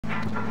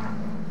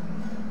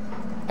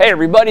Hey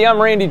everybody,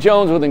 I'm Randy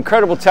Jones with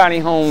Incredible Tiny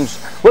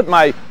Homes with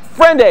my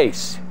friend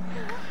Ace.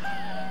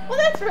 Well,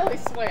 that's really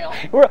swell.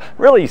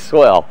 Really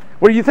swell.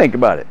 What do you think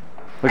about it?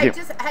 Hey,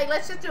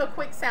 let's just do a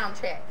quick sound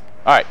check.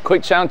 All right,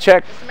 quick sound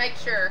check. Just to make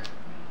sure.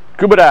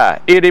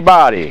 Kubada,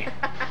 itty-body.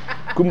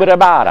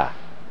 Kubada-bada.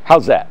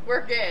 How's that?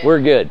 We're good.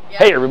 We're good.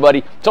 Yep. Hey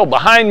everybody, so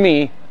behind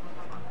me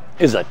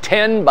is a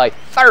 10 by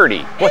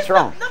 30. What's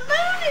wrong? The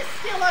moon is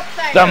still up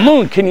there. The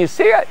moon, can you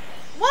see it?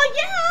 Well,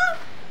 yeah.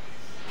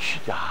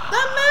 The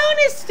moon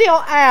is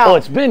still out. Well,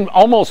 it's been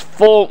almost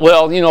full.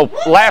 Well, you know,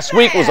 last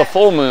week was a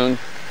full moon,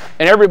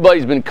 and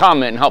everybody's been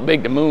commenting how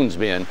big the moon's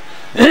been.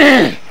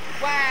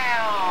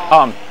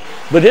 Wow.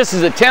 But this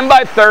is a 10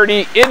 by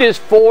 30. It is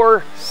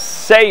for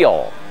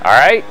sale. All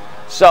right.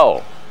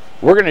 So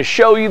we're going to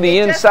show you the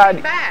inside.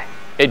 Just came back.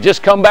 It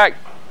just come back.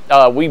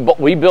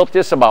 We built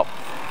this about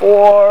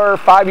 4 or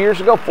 5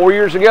 years ago. 4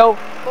 years ago.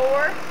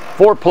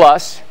 4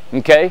 plus.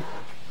 Okay.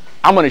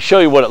 I'm going to show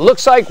you what it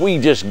looks like. We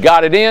just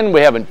got it in. We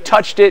haven't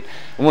touched it.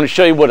 I'm going to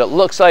show you what it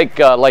looks like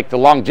the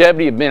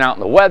longevity. It's been out in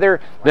the weather.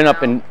 Been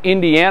up in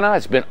Indiana.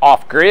 It's been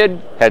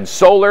off-grid. Had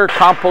solar,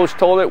 compost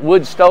toilet,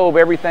 wood stove,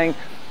 everything.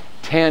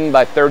 10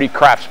 by 30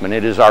 Craftsman.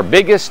 It is our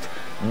biggest,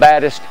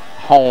 baddest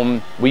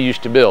home we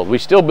used to build. We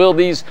still build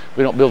these.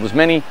 We don't build as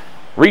many.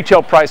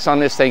 Retail price on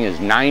this thing is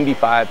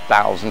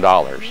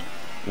 $95,000.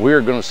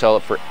 We're going to sell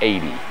it for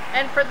 $80,000.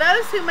 And for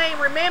those who may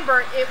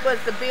remember, it was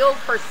the build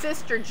for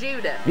Sister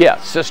Judith. Yeah,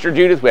 Sister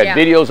Judith. We had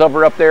videos of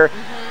her up there.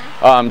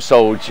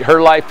 So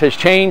her life has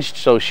changed,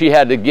 so she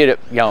had to get it,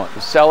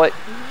 sell it.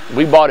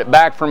 We bought it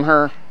back from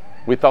her.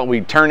 We thought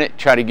we'd turn it,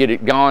 try to get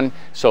it gone.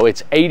 So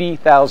it's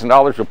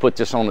 $80,000. We'll put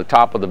this on the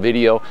top of the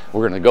video.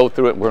 We're going to go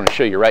through it. We're going to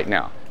show you right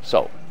now.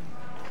 So,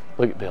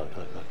 look at Billy.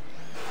 Look.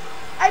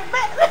 Come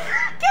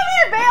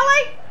here,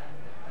 Billy.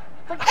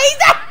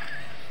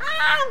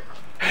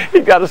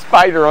 He's got a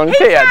spider on his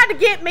head. He tried to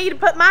get me to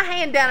put my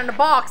hand down in the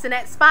box, and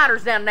that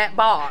spider's down in that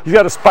box. He's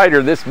got a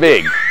spider this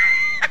big.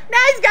 Now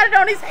he's got it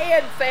on his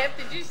head, Seth.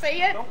 Did you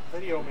see it? Don't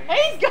video me.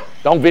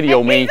 Don't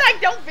video me. He's like,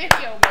 don't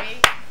video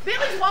me.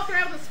 Billy's walking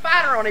around with a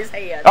spider on his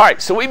head. All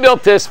right, so we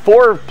built this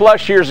 4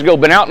 plus years ago.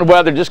 Been out in the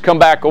weather, just come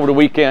back over the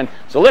weekend.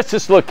 So let's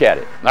just look at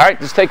it. All right,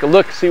 just take a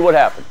look, see what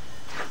happened.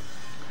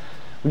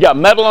 We got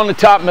metal on the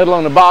top, metal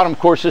on the bottom. Of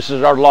course, this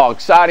is our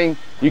log siding.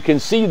 You can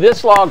see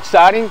this log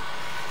siding.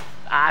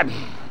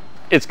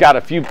 It's got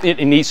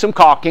it needs some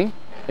caulking,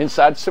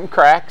 inside some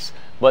cracks,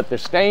 but the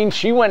stain,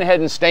 she went ahead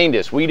and stained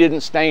this. We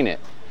didn't stain it.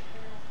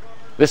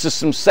 This is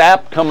some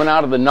sap coming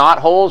out of the knot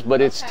holes,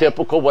 but it's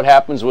typical what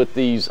happens with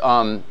these,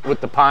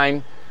 with the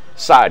pine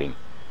siding.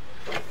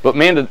 But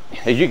man,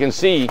 as you can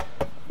see,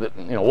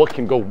 what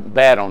can go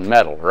bad on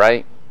metal,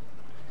 right?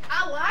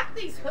 I like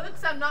these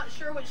hooks. I'm not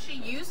sure what she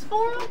used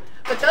for them,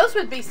 but those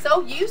would be so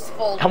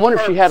useful. I wonder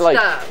if she had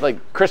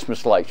like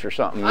Christmas lights or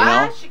something,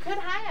 She could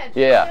have.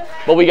 Yeah,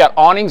 but we got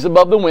awnings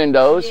above the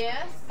windows.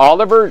 Yes.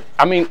 All of her,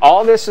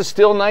 all this is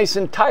still nice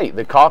and tight.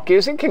 The caulk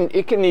is,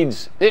 it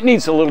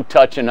needs a little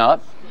touching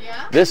up.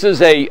 Yeah. This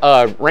is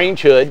a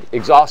range hood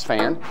exhaust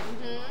fan.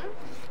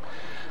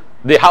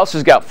 The house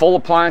has got full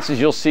appliances.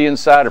 You'll see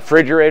inside a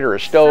refrigerator, a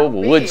stove, a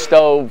wood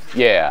stove.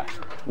 Yeah.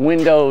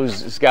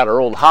 Windows, it's got our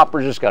old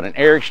hoppers, it's got an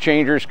air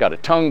exchanger, it's got a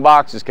tongue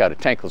box, it's got a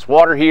tankless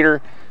water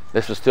heater.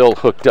 This is still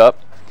hooked up.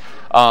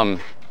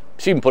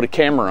 She even put a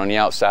camera on the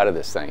outside of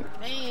this thing.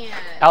 Man.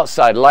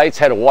 Outside lights,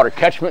 had a water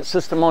catchment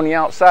system on the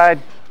outside.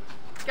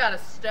 It's got a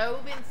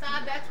stove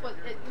inside. That's what,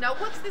 no,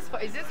 what's this for?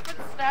 Is this for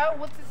the stove?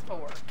 What's this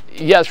for?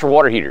 Yeah, it's for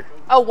water heater.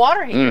 Oh,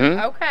 water heater,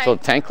 okay. So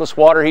tankless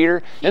water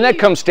heater, and that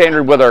comes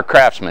standard with our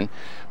Craftsman.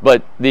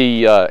 But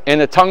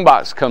and the tongue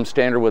box comes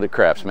standard with a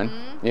Craftsman,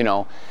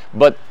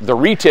 But the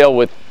retail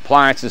with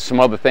appliances, some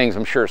other things,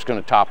 I'm sure it's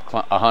going to top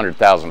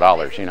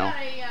 $100,000,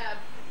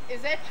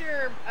 Is that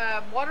your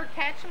water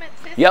catchment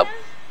system? Yep,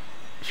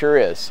 sure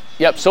is.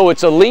 Yep. So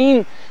it's a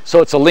lean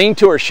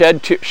to our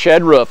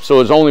shed roof. So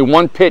there's only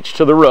one pitch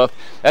to the roof.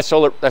 That's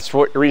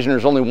what the reason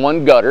there's only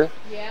one gutter.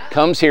 Yeah.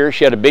 Comes here.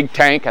 She had a big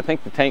tank. I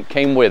think the tank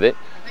came with it.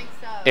 I think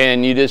so.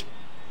 And you just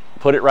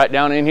put it right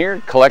down in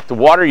here, collect the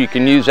water. You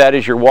can use that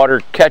as your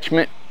water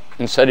catchment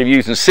instead of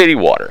using city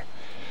water.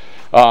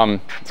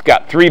 It's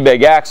got 3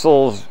 big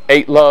axles,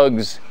 8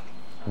 lugs.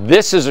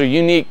 This is a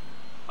unique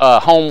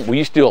home. We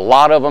used to do a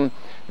lot of them.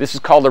 This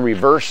is called a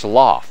reverse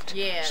loft.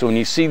 Yes. So when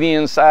you see the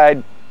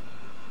inside,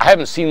 I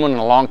haven't seen one in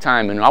a long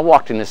time, and I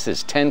walked in, this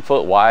is 10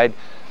 foot wide,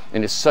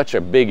 and it's such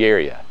a big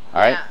area. All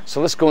right,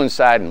 so let's go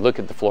inside and look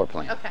at the floor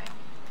plan. Okay.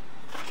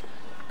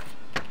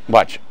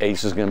 Watch,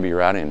 Ace is going to be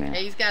right in there.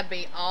 He's got to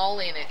be all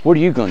in it. What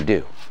are you going to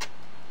do?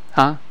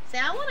 Huh? Say,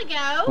 I want to go.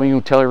 What are you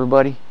going to tell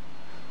everybody?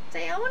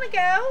 Say, I want to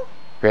go.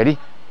 Ready?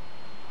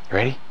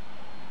 Ready?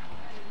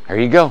 There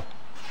you go.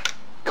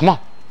 Come on.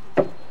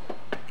 All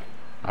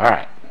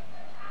right.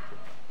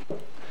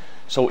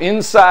 So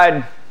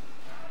inside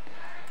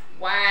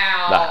the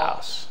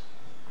house.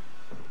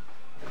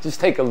 Just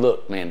take a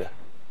look, Amanda.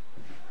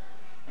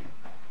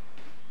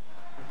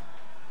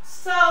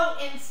 So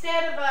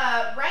instead of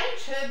a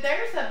range hood,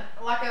 there's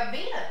like a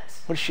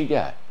vent. What does she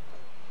got?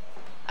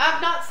 A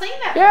I've not seen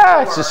that Yeah,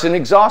 before. it's just an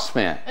exhaust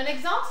fan. An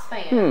exhaust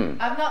fan.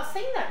 I've not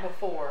seen that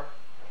before.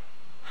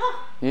 Huh.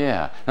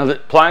 Yeah. Now the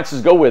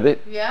appliances go with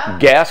it. Yeah.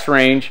 Gas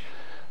range,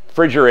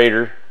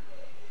 refrigerator,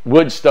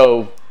 wood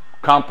stove,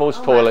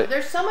 compost toilet.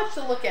 There's so much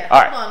to look at. All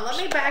Hold right. on, let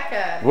me back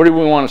up. Where do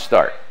we want to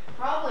start?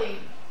 Probably,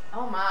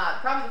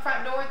 probably the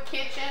front door, the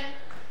kitchen.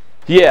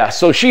 Yeah,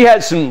 so she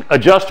had some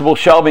adjustable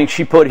shelving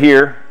she put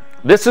here.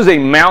 This is a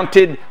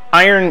mounted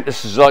iron,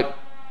 this is like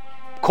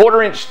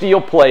 1/4-inch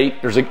steel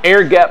plate. There's an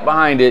air gap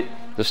behind it.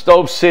 The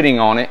stove's sitting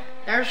on it.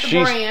 There's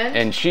the brand.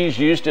 And she's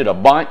used it a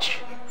bunch.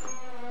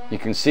 You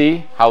can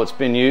see how it's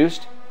been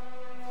used.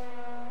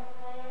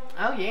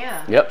 Oh,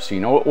 yeah. Yep, so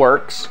you know it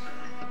works.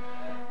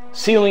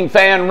 Ceiling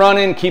fan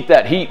running, keep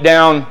that heat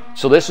down.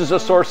 So this is a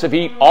source of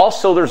heat.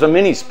 Also, there's a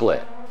mini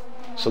split.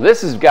 So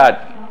this has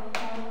got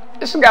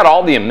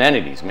all the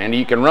amenities, man.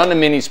 You can run the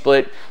mini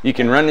split. You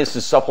can run this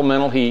as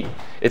supplemental heat.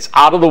 It's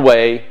out of the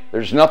way.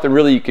 There's nothing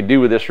really you could do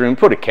with this room.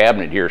 Put a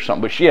cabinet here or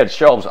something. But she had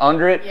shelves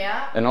under it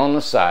and on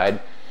the side.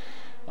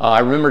 I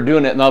remember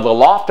doing it. Now the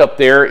loft up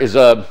there is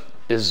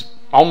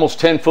almost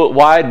 10 foot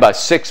wide by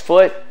 6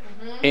 foot.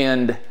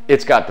 And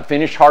it's got the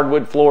finished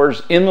hardwood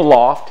floors in the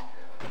loft.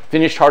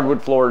 Finished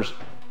hardwood floors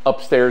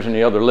upstairs in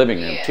the other living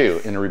room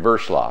too, in the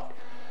reverse loft.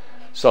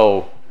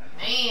 So,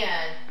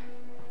 man.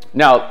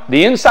 Now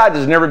the inside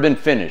has never been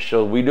finished,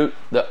 so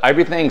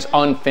everything's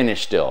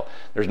unfinished still.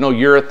 There's no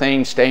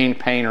urethane, stain,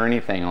 paint, or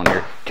anything on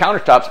here.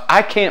 Countertops,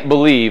 I can't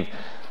believe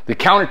the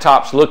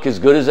countertops look as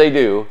good as they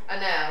do. I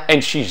know.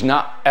 And she's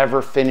not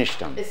ever finished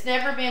them. It's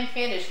never been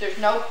finished. There's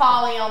no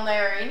poly on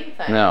there or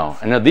anything. No.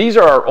 And now these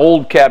are our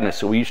old cabinets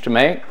that we used to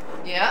make.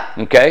 Yeah.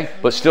 Okay,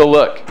 but still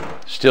look,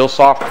 still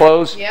soft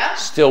close. Yeah.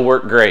 Still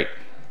work great.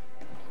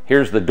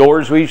 Here's the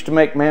doors we used to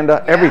make,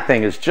 Amanda. Yeah.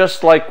 Everything is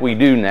just like we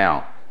do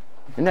now.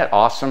 Isn't that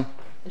awesome?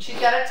 And she's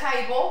got a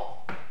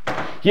table.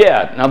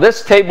 Yeah, now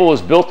this table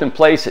is built in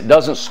place. It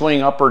doesn't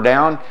swing up or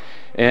down.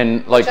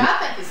 And like, which I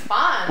think is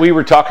fine. We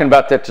were talking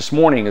about that this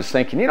morning, is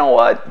thinking, you know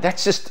what,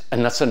 that's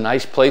a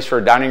nice place for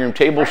a dining room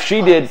table.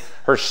 She did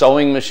her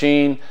sewing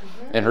machine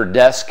and her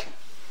desk,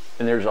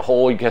 and there's a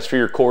hole, I guess, for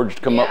your cords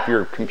to come up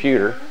your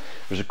computer.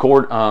 There's a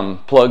cord,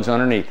 plugs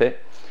underneath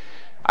it.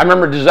 I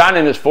remember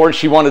designing this for her.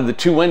 She wanted the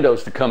 2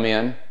 windows to come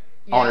in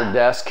on her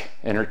desk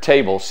and her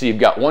table. So you've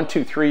got 1,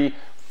 2, 3,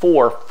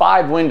 4,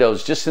 5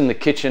 windows just in the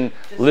kitchen,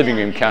 living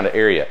room kind of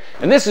area.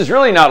 And this is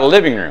really not a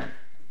living room.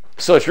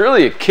 So it's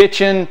really a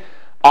kitchen,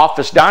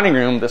 office, dining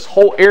room. This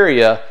whole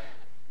area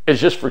is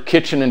just for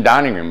kitchen and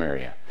dining room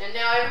area. And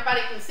now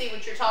everybody can see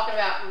what you're talking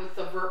about with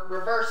the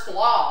reverse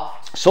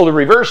loft. So the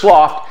reverse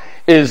loft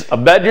is a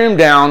bedroom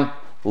down,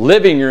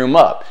 living room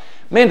up.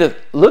 Amanda,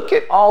 look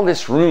at all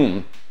this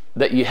room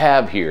that you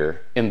have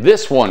here in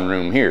this one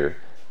room here.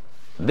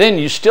 Then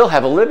you still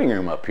have a living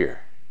room up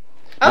here.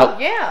 Oh,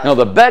 yeah. Now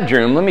the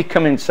bedroom, let me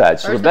come inside.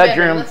 So the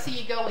bedroom, let's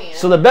see you go in.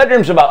 So the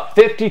bedroom's about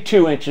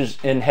 52 inches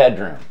in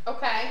headroom.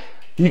 Okay.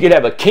 You could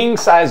have a king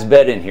size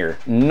bed in here,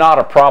 not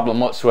a problem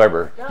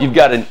whatsoever. No, you've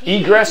got an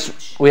huge.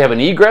 egress, we have an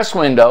egress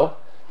window,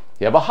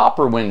 you have a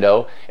hopper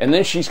window, and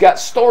then she's got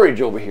storage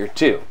over here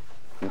too.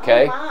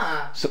 Okay? Oh,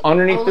 my. So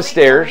underneath the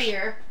stairs,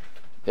 here.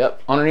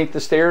 yep, underneath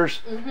the stairs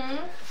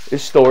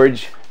is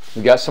storage.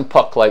 We've got some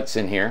puck lights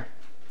in here.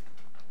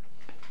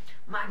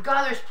 My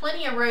God, there's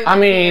plenty of room. I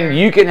mean, here.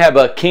 you can have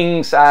a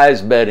king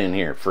size bed in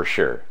here for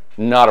sure.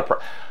 Not a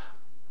problem.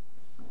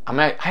 I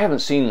mean, I haven't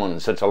seen one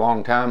in such a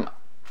long time.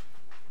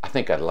 I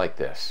think I'd like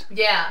this.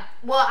 Yeah.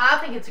 Well, I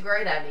think it's a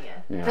great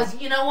idea. Because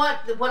you know what?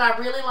 What I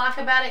really like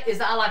about it is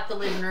I like the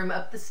living room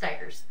up the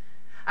stairs.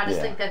 I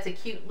just think that's a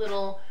cute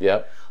little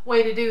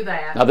way to do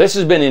that. Now, this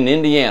has been in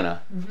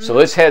Indiana, so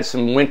it's had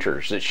some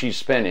winters that she's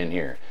spent in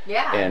here.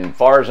 Yeah. And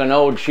far as I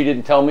know, she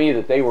didn't tell me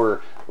that they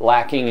were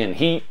lacking in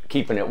heat,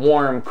 keeping it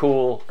warm,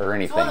 cool, or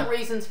anything. It's one of the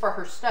reasons for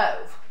her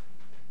stove.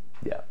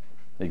 Yeah,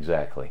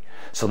 exactly.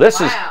 So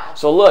this is,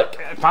 so look,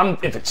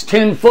 if it's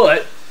 10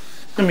 foot,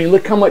 I mean,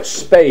 look how much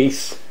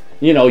space,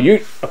 you know, a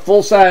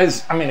full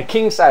size, I mean, a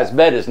king size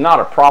bed is not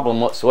a problem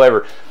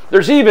whatsoever.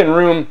 There's even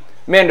room,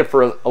 Amanda,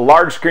 for a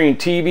large screen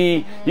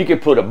TV. You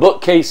could put a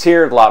bookcase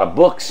here, a lot of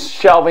books,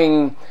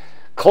 shelving,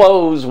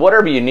 clothes,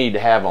 whatever you need to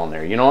have on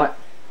there, you know what?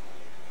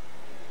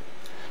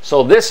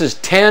 So this is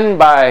 10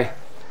 by,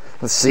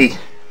 let's see,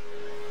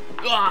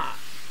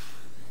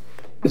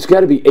 it's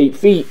got to be 8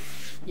 feet.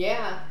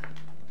 Yeah.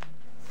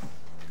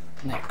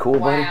 Isn't that cool,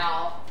 buddy?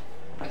 Wow.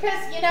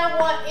 Because you know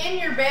what, in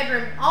your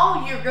bedroom,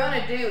 all you're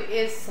gonna do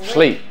is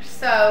sleep.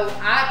 So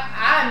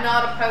I'm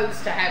not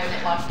opposed to having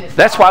it like this.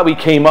 That's why we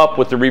came up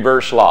with the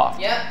reverse loft.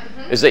 Yep.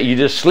 Is that you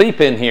just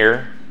sleep in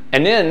here,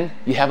 and then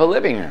you have a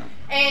living room.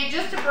 And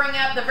just to bring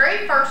up, the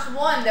very first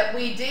one that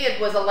we did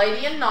was a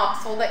lady in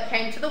Knoxville that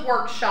came to the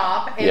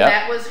workshop, and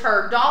that was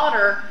her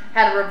daughter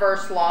had a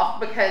reverse loft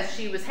because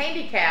she was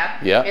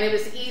handicapped, and it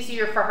was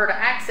easier for her to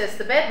access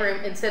the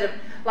bedroom instead of,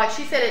 like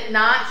she said, at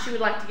night she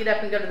would like to get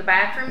up and go to the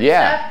bathroom and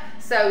stuff.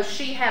 So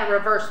she had a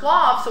reverse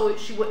loft so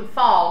she wouldn't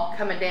fall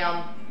coming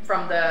down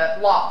from the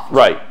loft.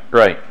 Right,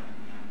 right.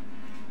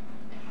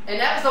 And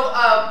that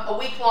was a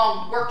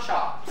week-long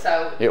workshop,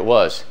 so. It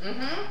was.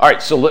 All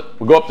right, so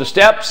we'll go up the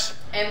steps.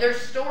 And there's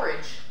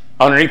storage.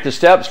 Underneath the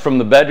steps from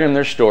the bedroom,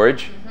 there's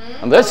storage.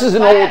 And this is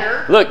an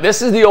old, look,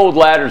 this is the old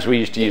ladders we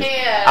used to use.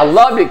 Yes. I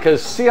love it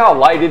because see how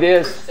light it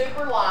is? They're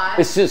super light.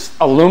 It's just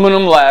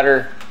aluminum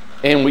ladder,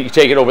 and we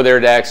take it over there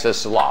to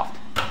access the loft.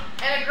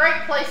 And a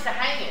great place to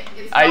hang it.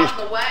 It's not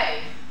in the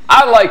way.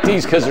 I like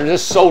these because they're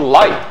just so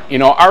light. You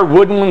know, our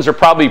wooden ones are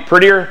probably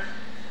prettier,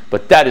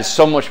 but that is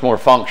so much more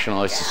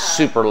functional. It's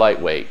super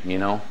lightweight, you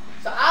know.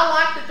 So I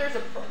like that there's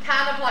a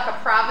kind of like a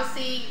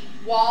privacy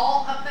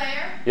wall up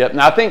there. Yep.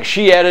 Now I think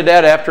she added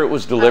that after it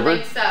was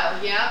delivered. I think so,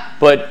 yeah.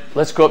 But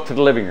let's go up to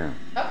the living room.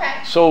 Okay.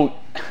 So.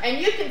 And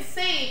you can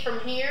see from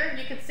here,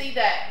 you can see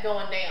that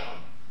going down.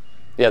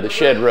 Yeah, the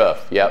shed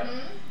roof. Yep.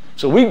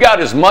 So we've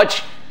got as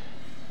much,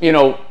 you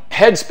know,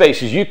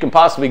 headspace as you can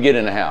possibly get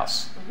in a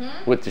house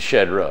with the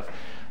shed roof.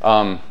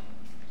 I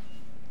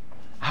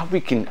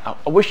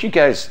wish you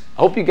guys,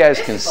 I hope you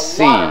guys can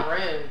see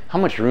how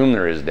much room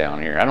there is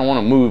down here. I don't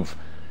want to move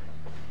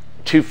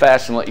too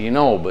fast and let you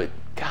know, but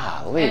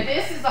golly. And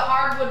this is the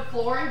hardwood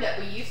flooring that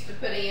we used to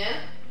put in.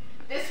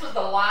 This was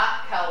the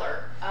light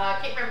color. I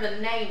can't remember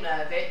the name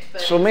of it.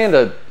 But so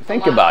Amanda,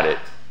 think about it.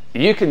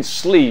 You can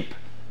sleep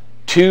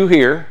 2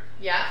 here.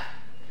 Yeah.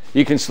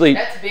 You can sleep.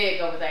 That's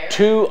big over there.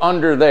 2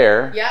 under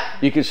there. Yep.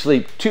 You can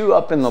sleep 2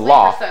 up in the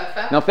loft.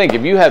 Sofa. Now think,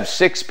 if you have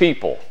 6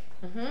 people,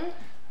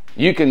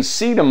 you can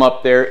seat them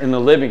up there in the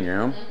living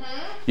room.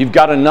 You've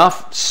got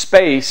enough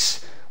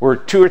space where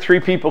 2 or 3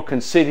 people can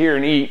sit here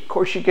and eat. Of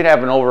course, you could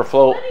have an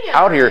overflow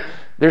out here.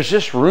 There's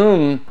just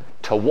room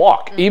to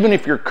walk, even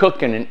if you're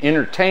cooking and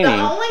entertaining.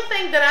 The only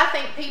thing that I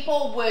think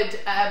people would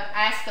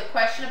ask the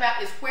question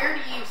about is where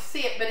do you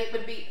sit, but it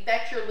would be,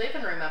 that's your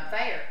living room up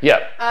there.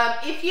 Yeah.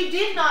 If you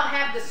did not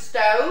have the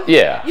stove,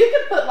 you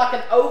could put like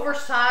an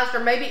oversized or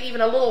maybe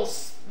even a little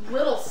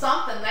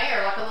something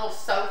there, like a little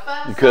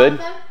sofa. You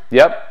could.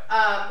 Yep.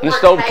 And the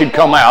stove could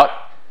come out.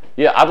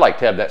 Yeah, I'd like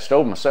to have that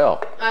stove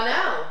myself. I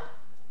know.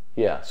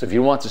 Yeah, so if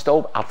you want the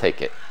stove, I'll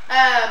take it.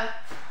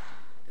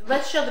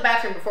 Let's show the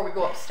bathroom before we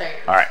go upstairs.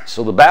 All right,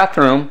 so the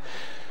bathroom,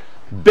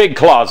 big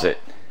closet.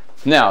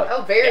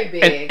 Now, very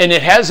big. And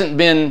it hasn't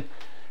been,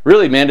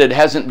 really, Amanda, it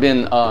hasn't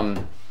been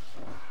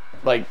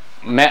like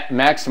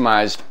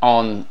maximized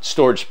on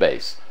storage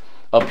space.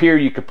 Up here,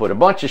 you could put a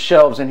bunch of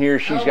shelves in here.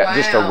 She's got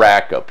just a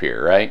rack up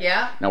here, right?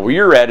 Yeah. Now, where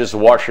you're at is the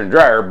washer and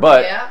dryer,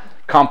 but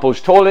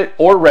compost toilet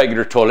or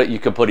regular toilet, you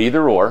could put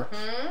either or.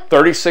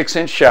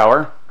 36-inch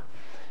shower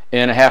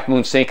and a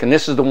half-moon sink, and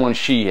this is the one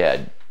she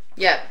had.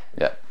 Yep.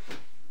 Yep.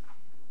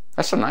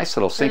 That's a nice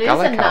little sink. I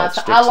like how it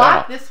sticks out. I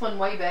like out. this one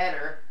way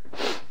better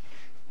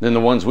than the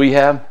ones we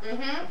have.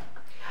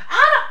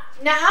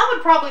 Now I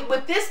would probably,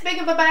 with this big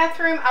of a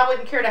bathroom, I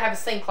wouldn't care to have a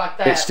sink like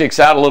that. It sticks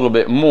out a little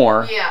bit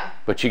more. Yeah.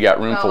 But you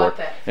got room for it.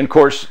 That. And of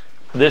course,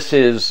 this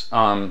is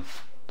the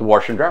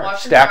washer and dryer.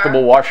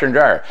 Stackable washer and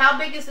dryer. How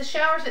big is the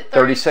shower? Is it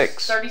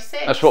 36?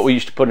 36. That's what we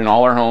used to put in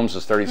all our homes,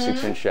 is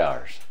 36-inch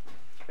showers.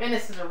 And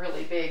this is a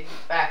really big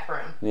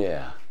bathroom.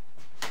 Yeah.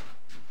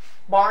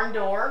 Barn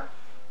door.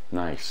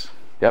 Nice.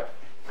 Yep.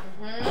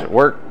 Does it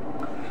work?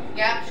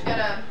 Yeah, it's got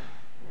a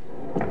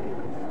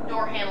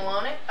door handle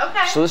on it.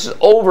 Okay. So this is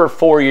over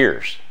 4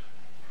 years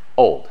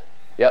old.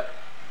 Yep.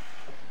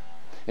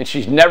 And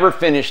she's never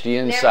finished the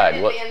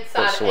inside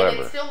whatsoever. And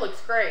it still looks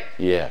great.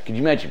 Yeah. Could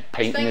you imagine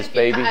painting this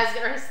baby? I was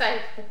going to say,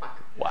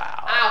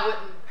 wow. I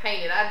wouldn't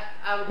paint it.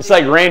 I would. It's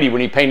like Randy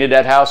when he painted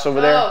that house over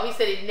there. Oh, he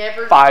said he'd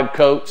never. 5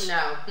 coats.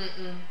 No.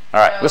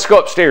 All right, let's go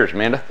upstairs,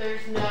 Amanda.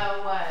 There's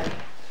no way.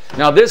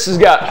 Now this has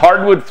got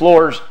hardwood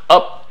floors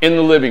up in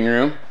the living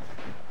room.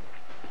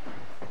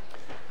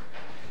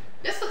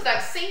 This looks like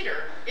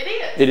cedar. It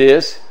is. It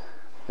is.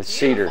 It's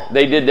cedar.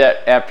 They did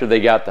that after they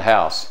got the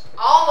house.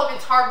 All of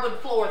it's hardwood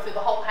floor through the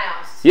whole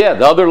house. Yeah,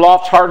 the other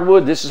loft's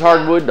hardwood. This is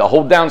hardwood. The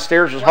whole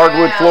downstairs is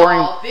hardwood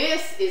flooring.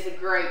 This is a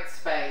great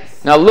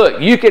space. Now look,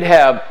 you could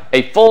have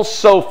a full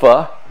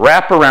sofa,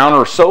 wrap around,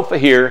 or sofa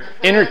here,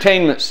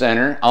 entertainment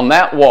center on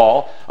that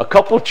wall, a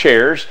couple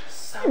chairs.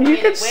 You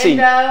could see.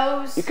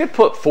 You could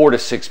put 4 to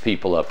 6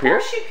 people up here.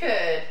 Of course you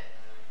could.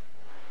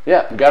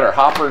 Yeah, we got our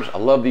hoppers. I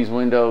love these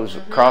windows.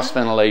 Cross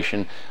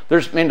ventilation.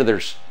 There's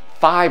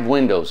 5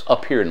 windows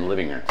up here in the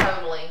living room.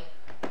 Totally.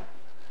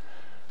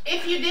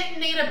 If you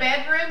didn't need a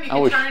bedroom, you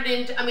could turn it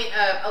into. I mean,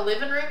 a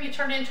living room. You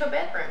turn it into a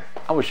bedroom.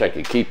 I wish I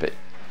could keep it.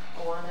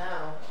 Oh, I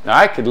know. Now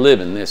I could live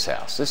in this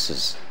house. This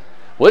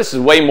is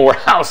way more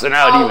house than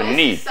I would even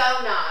need. This is so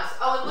nice.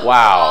 Oh, and look at the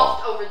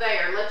loft over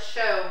there. Let's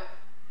show.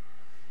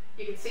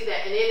 You can see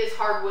that, and it is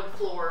hardwood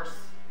floors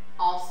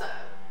also.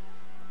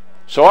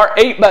 So our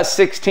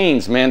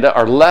 8x16s, Amanda,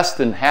 are less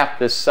than half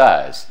this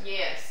size.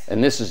 Yes.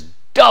 And this is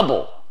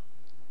double.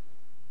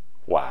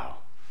 Wow.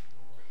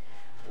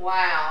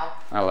 Wow.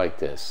 I like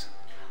this.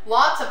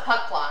 Lots of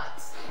puck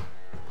lights.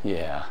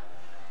 Yeah.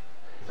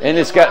 And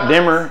it's got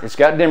dimmer. It's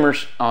got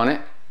dimmers on it,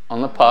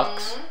 on the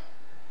pucks.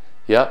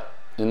 Yep,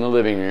 in the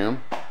living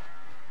room.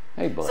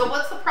 Hey, buddy. So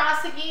what's the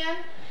price again?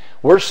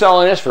 We're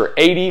selling this for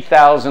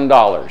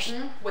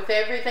 $80,000. With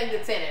everything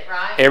that's in it,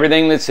 right?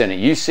 Everything that's in it.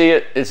 You see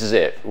it, this is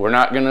it. We're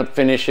not going to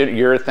finish it,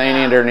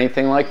 urethane it or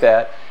anything like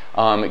that.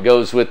 It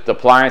goes with the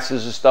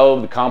appliances, the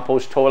stove, the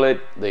compost toilet,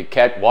 the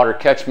water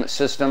catchment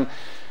system.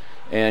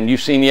 And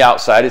you've seen the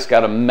outside. It's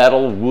got a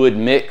metal wood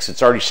mix.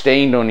 It's already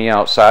stained on the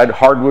outside.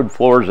 Hardwood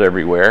floors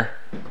everywhere.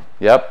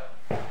 Yep.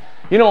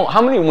 You know,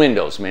 how many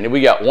windows, man?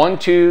 We got 1,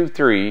 2,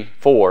 3,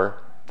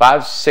 4,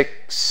 5,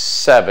 6,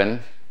 7,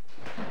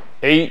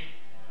 8,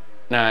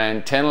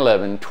 9, 10,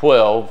 11,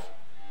 12,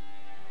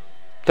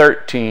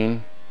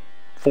 13,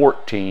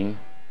 14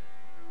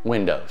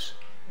 windows.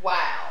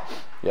 Wow.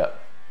 Yep.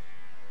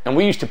 And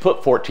we used to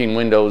put 14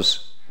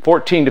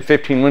 to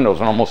 15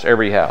 windows on almost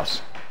every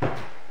house.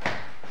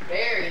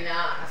 Very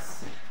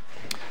nice.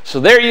 So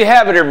there you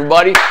have it,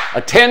 everybody.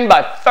 A 10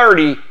 by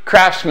 30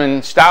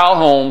 craftsman style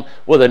home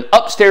with an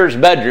upstairs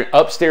bedroom,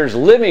 upstairs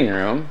living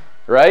room,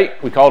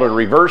 right? We called it a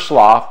reverse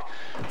loft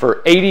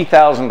for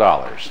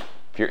 $80,000.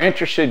 If you're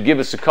interested, give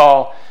us a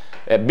call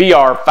at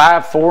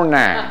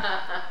BR549.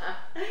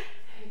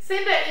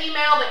 Send an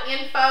email to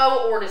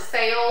info or to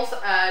sales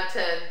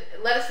to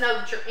let us know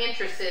that you're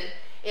interested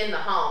in the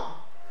home.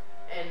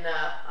 And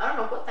I don't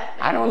know what that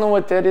means. I don't know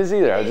what that is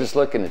either. I was just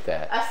looking at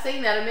that. I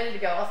seen that a minute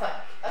ago. I was like,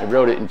 oh. I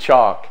wrote it in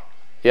chalk.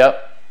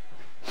 Yep.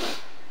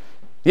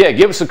 Yeah,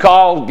 give us a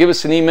call. Give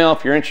us an email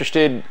if you're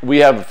interested. We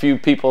have a few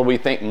people we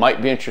think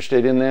might be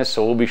interested in this,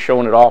 so we'll be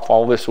showing it off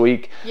all this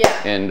week. Yeah.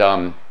 And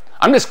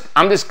I'm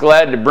just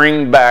glad to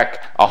bring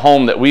back a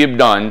home that we have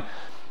done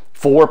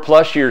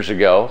 4+ years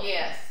ago.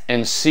 Yes.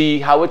 And see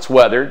how it's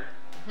weathered.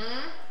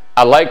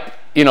 I like,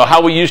 you know,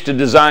 how we used to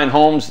design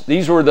homes.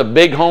 These were the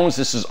big homes.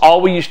 This is all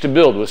we used to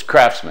build was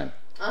Craftsman.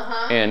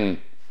 And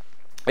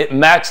it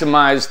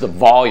maximized the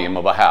volume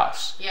of a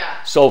house.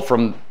 Yeah. So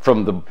from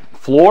the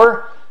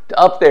floor to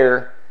up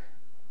there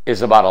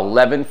is about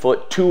 11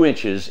 foot 2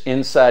 inches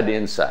inside to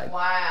inside.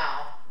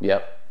 Wow.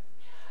 Yep.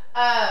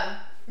 Now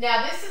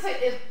this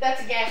is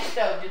that's a gas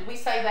stove. Did we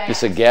say that?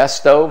 It's a gas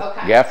stove.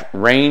 Okay. Gas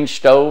range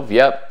stove.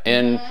 Yep.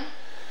 And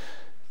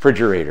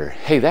refrigerator.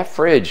 Hey, that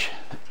fridge,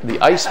 the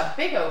ice. That's a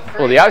big old fridge.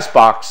 Well, the ice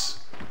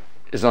box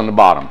is on the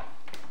bottom.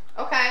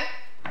 Okay.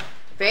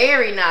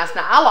 Very nice.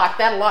 Now I like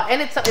that a lot,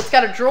 and it's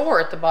got a drawer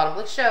at the bottom.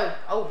 Let's show.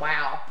 Oh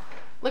wow!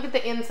 Look at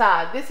the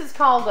inside. This is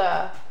called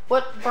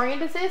what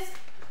brand is this?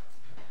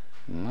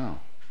 No.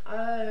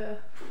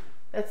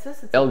 That's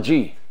this.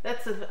 LG.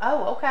 That's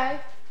oh okay.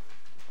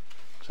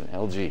 It's an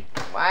LG.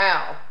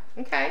 Wow.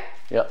 Okay.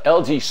 Yeah,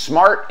 LG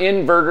Smart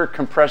Inverter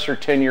Compressor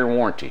 10-year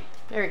warranty.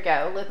 There we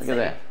go. Let's Look see. at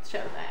that.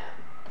 Show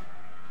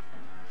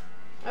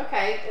that.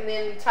 Okay, and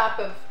then top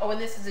of and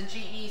this is a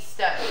GE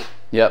stove.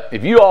 Yep.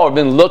 If you all have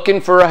been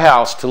looking for a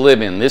house to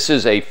live in, this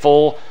is a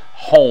full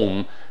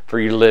home for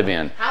you to live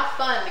in. How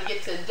fun to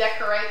get to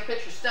decorate,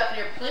 put your stuff in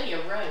there, plenty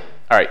of room.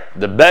 All right,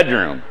 the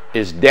bedroom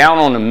is down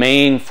on the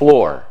main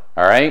floor.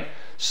 All right,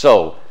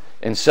 so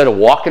instead of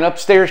walking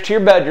upstairs to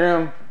your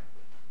bedroom,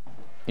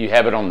 you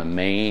have it on the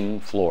main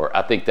floor.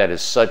 I think that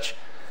is such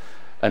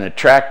an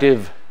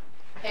attractive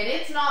and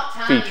it's not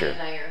tiny feature. In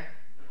there.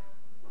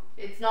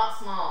 It's not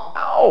small.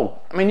 Oh,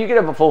 I mean, you could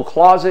have a full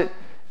closet.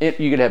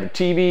 You could have a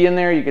TV in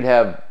there. You could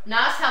have.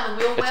 Nice how the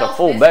wheel wells. It's a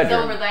full this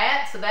bedroom. Is over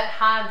that, so that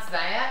hides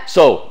that.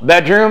 So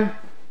bedroom,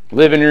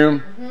 living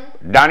room,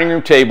 dining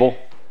room table,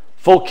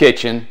 full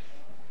kitchen,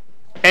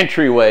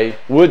 entryway,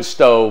 wood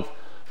stove,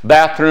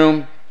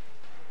 bathroom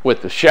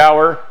with the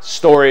shower,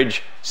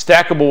 storage,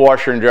 stackable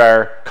washer and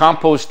dryer,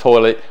 compost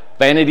toilet,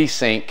 vanity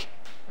sink.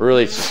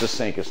 Really, it's just a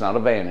sink. It's not a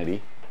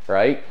vanity,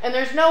 right? And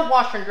there's no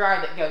washer and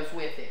dryer that goes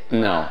with it.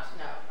 No.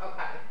 No.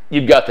 Okay.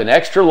 You've got an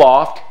extra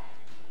loft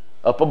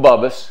up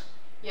above us.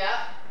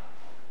 Yeah.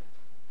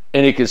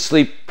 And it could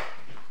sleep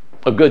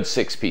a good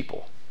 6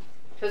 people.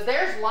 Because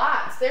there's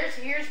lights.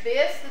 Here's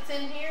this that's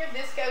in here.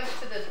 This goes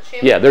to the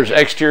chimney. Yeah, there's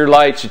exterior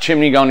lights, a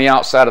chimney on the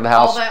outside of the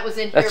house. All that was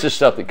in here. That's just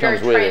stuff that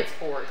comes with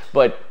transport. it.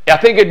 But I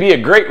think it'd be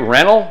a great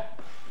rental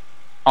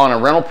on a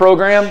rental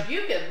program.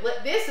 You could.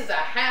 This is a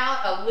house,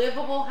 a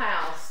livable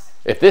house.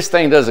 If this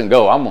thing doesn't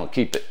go, I'm gonna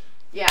keep it.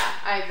 Yeah,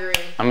 I agree.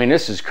 I mean,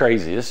 this is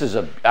crazy. This is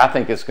I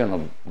think it's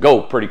gonna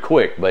go pretty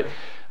quick. But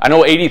I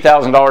know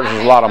 $80,000 is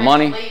a lot of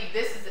money.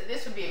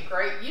 This would be a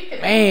great. You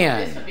could.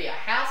 Man. This would be a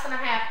house and a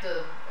half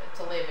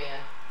to live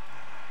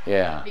in.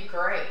 Yeah. It'd be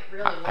great.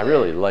 Really. I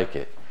really like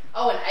it.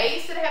 Oh, and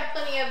Ace would have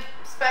plenty of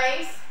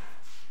space.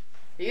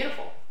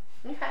 Beautiful.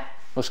 Okay.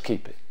 Let's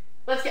keep it.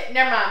 Let's get.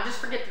 Never mind. Just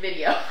forget the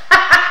video.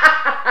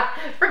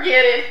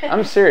 Forget it.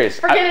 I'm serious.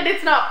 Forget it.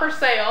 It's not for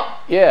sale.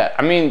 Yeah.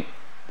 I mean,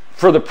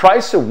 for the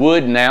price of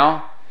wood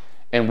now,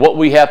 and what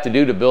we have to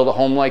do to build a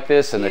home like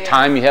this, and the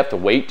time you have to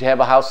wait to have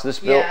a house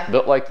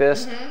built like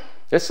this,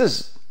 this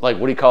is like,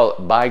 what do you call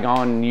it?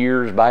 Bygone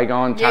years,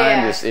 bygone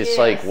time. It's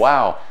like,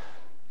 wow.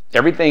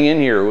 Everything in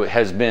here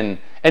has been,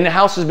 and the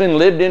house has been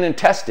lived in and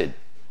tested,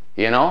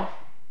 you know?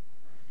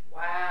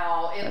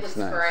 Wow, it looks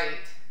nice. great.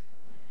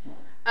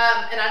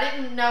 And I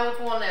didn't know if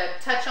we want to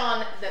touch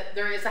on that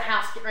there is a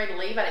house getting ready to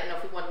leave. I didn't know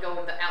if we want to go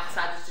over the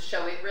outside just to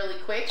show it really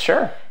quick.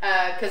 Sure.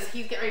 Because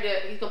he's getting ready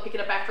to, he's going to pick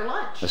it up after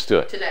lunch. Let's do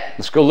it. Today.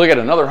 Let's go look at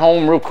another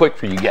home real quick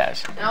for you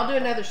guys. And I'll do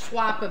another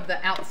swap of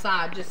the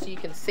outside just so you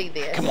can see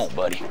this. Come on,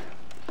 buddy.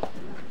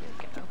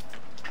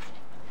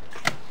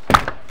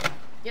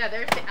 Yeah,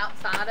 there's the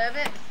outside of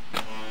it.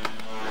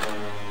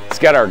 It's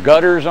got our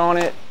gutters on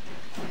it.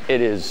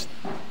 It is,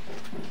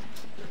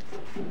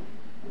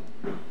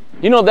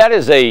 you know, that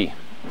is a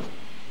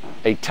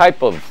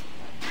type of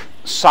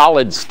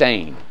solid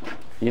stain.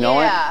 You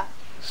know it?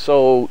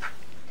 So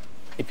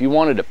if you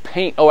wanted to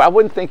paint, I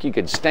wouldn't think you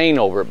could stain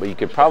over it, but you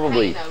could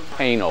probably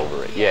paint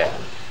over it. Yeah.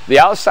 The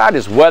outside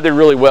is weathered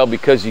really well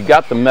because you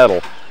got the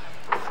metal.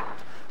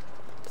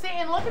 See,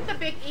 and look at the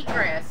big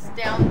egress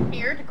down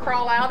here to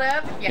crawl out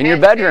of. In your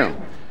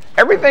bedroom.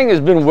 Everything has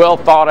been well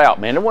thought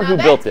out, man. The one who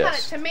built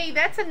this. To me,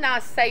 that's a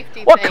nice safety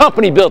thing. What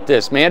company built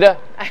this, Amanda?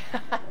 If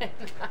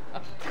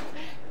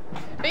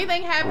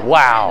anything happens in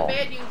the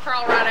bed, you can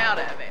crawl right out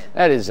of it.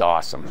 That is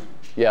awesome.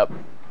 Yep.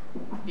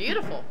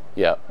 Beautiful.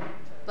 Yep.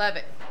 Love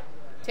it.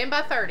 10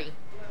 by 30.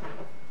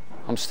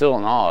 I'm still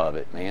in awe of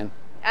it, man.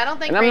 I don't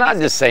think. And I'm not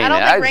just saying that.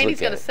 I don't think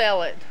Randy's going to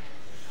sell it.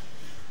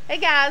 Hey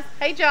guys.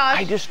 Hey Josh.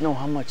 I just know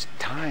how much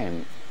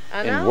time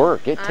and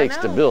work it takes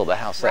to build a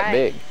house that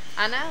big.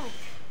 I know.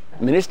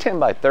 I mean, it's 10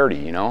 by 30,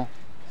 you know.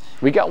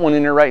 We got one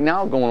in there right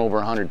now going over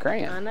 100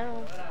 grand. I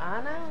know.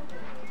 I know.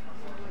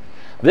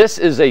 This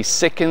is a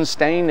sicken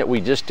stain that we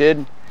just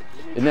did.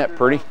 Isn't that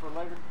pretty?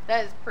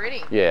 That is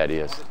pretty. Yeah, it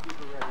is.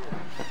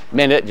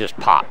 Man, it just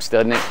pops,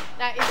 doesn't it?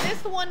 Now, is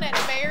this the one that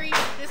Barry?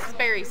 This is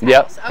Barry's house.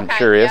 Yep, okay, it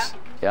sure is.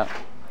 Yep.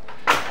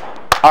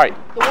 All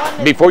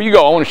right. Before you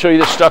go, I want to show you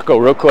this stucco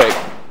real quick.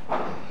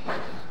 Oh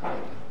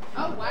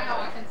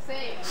wow, I can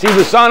see. See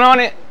the sun on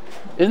it?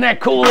 Isn't that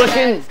cool looking?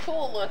 That is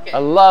cool looking. I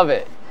love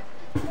it.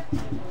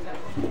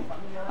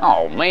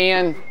 Oh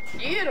man.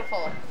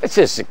 Beautiful. It's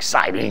just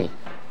exciting.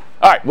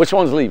 All right, which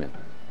one's leaving?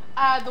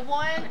 The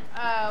one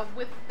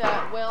with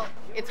the, well,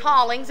 it's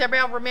Hollings.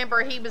 Everybody will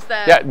remember he was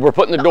the we're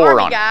putting the door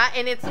on guy,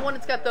 and it's the one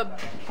that's got the.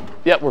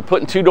 Yep, we're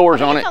putting 2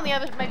 doors on it. On the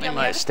other, maybe I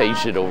might have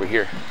staged it over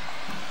here.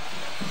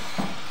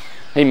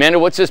 Hey, Amanda,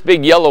 what's this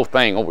big yellow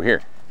thing over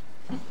here?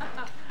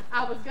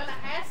 I was gonna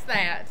ask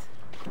that.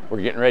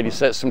 We're getting ready to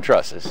set some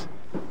trusses.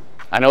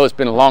 I know it's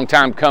been a long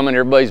time coming.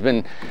 Everybody's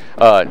been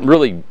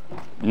really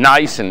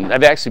nice,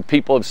 and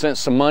people have sent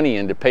some money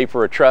in to pay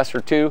for a truss or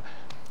two,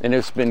 and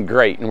it's been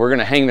great. And we're going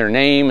to hang their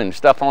name and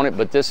stuff on it,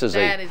 but this is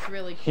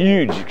really cool.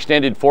 Huge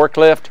extended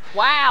forklift.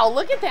 Wow,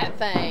 look at that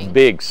thing.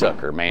 Big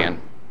sucker,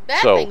 man.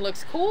 That thing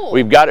looks cool.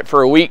 We've got it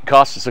for a week.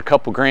 Cost us a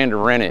couple grand to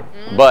rent it,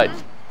 but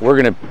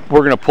we're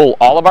gonna pull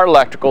all of our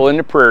electrical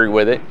into Prairie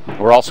with it.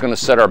 We're also gonna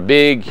set our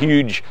big,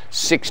 huge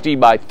 60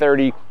 by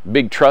 30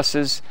 big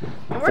trusses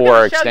for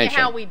our extension. We're gonna show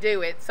you how we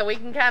do it, so we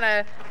can kind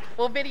of,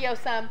 we'll video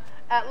some.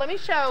 Let me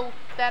show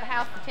that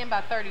house, the 10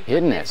 by 30.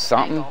 Isn't that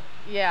something? Angle.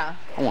 Yeah.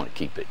 I want to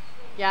keep it.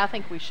 Yeah, I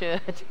think we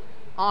should.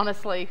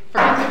 Honestly,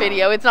 forget the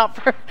video. It's not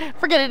for,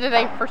 forget it. It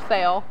ain't for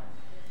sale.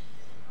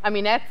 I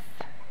mean, that's.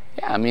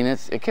 Yeah, I mean,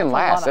 it can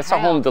last. That's a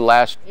home to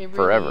last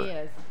forever. Really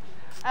is.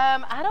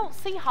 I don't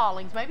see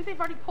Hollings. Maybe they've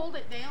already pulled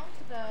it down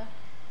to the.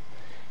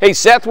 Hey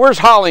Seth, where's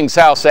Hollings'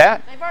 house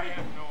at? They've already. I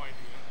have no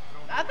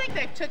idea. I think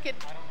they took it.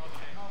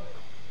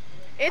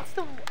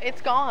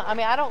 It's gone. I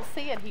mean, I don't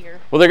see it here.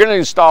 Well, they're going to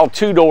install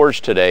 2 doors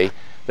today.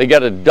 They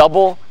got a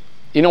double.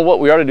 You know what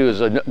we ought to do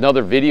is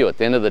another video at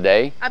the end of the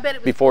day. I bet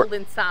it was pulled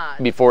inside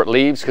before it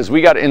leaves, because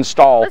we got to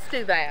install. Let's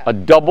do that.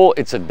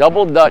 It's a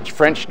double Dutch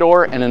French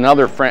door and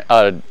another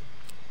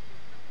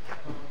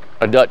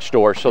a Dutch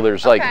door, so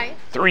there's like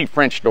 3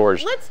 French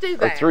doors. Let's do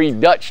that. Or 3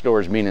 Dutch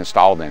doors being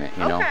installed in it,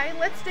 you know. Okay,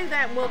 let's do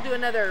that, and we'll do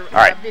another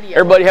video.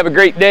 Everybody have a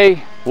great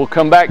day. We'll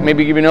come back,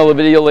 maybe give you another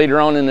video later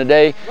on in the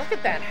day. Look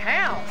at that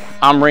house.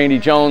 I'm Randy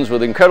Jones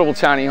with Incredible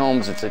Tiny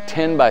Homes. It's a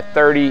 10 by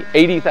 30,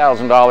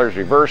 $80,000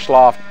 reverse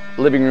loft,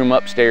 living room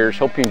upstairs.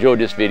 Hope you enjoyed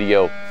this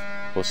video.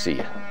 We'll see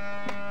you.